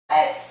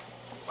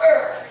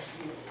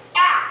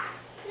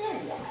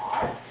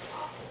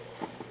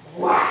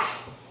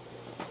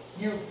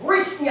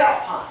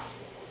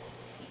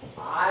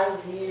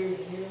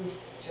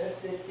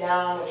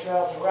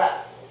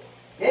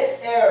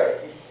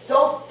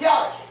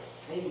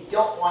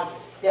want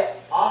to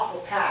step off the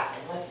path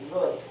unless you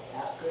really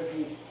have good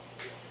reason.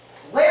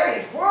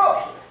 Larry grew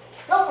up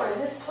here, somewhere in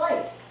this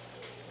place.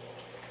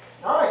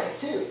 Narnica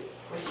too,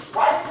 which is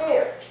right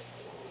there.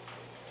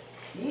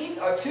 These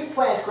are two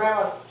plants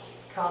Grandma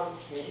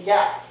comes here to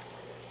gather.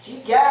 She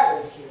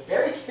gathers here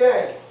very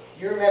sparingly.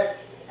 You remember,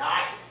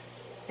 not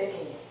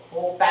picking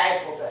whole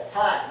bagfuls at a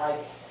time,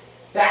 like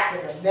back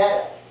in the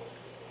meadow.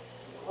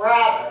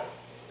 Rather,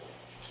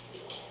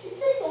 she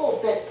takes a little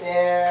bit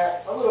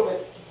there, a little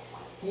bit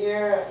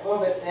here, a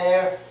little bit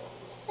there,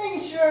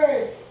 making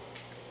sure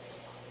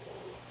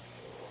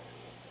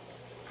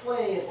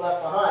plenty is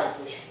left behind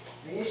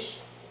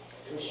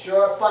to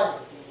assure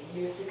abundance in the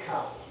years to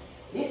come.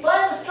 These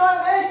plants are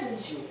strong medicine,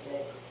 she would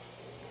say.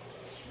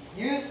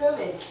 She would use them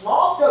in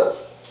small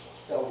doses,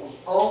 so we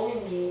only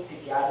need to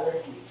gather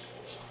a few.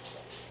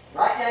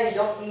 Right now you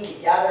don't need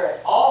to gather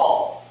at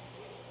all,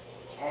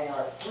 and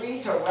are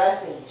free to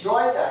rest and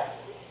enjoy the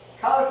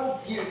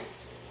colorful beauty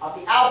of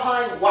the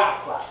alpine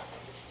wildflowers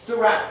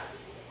surrounding you.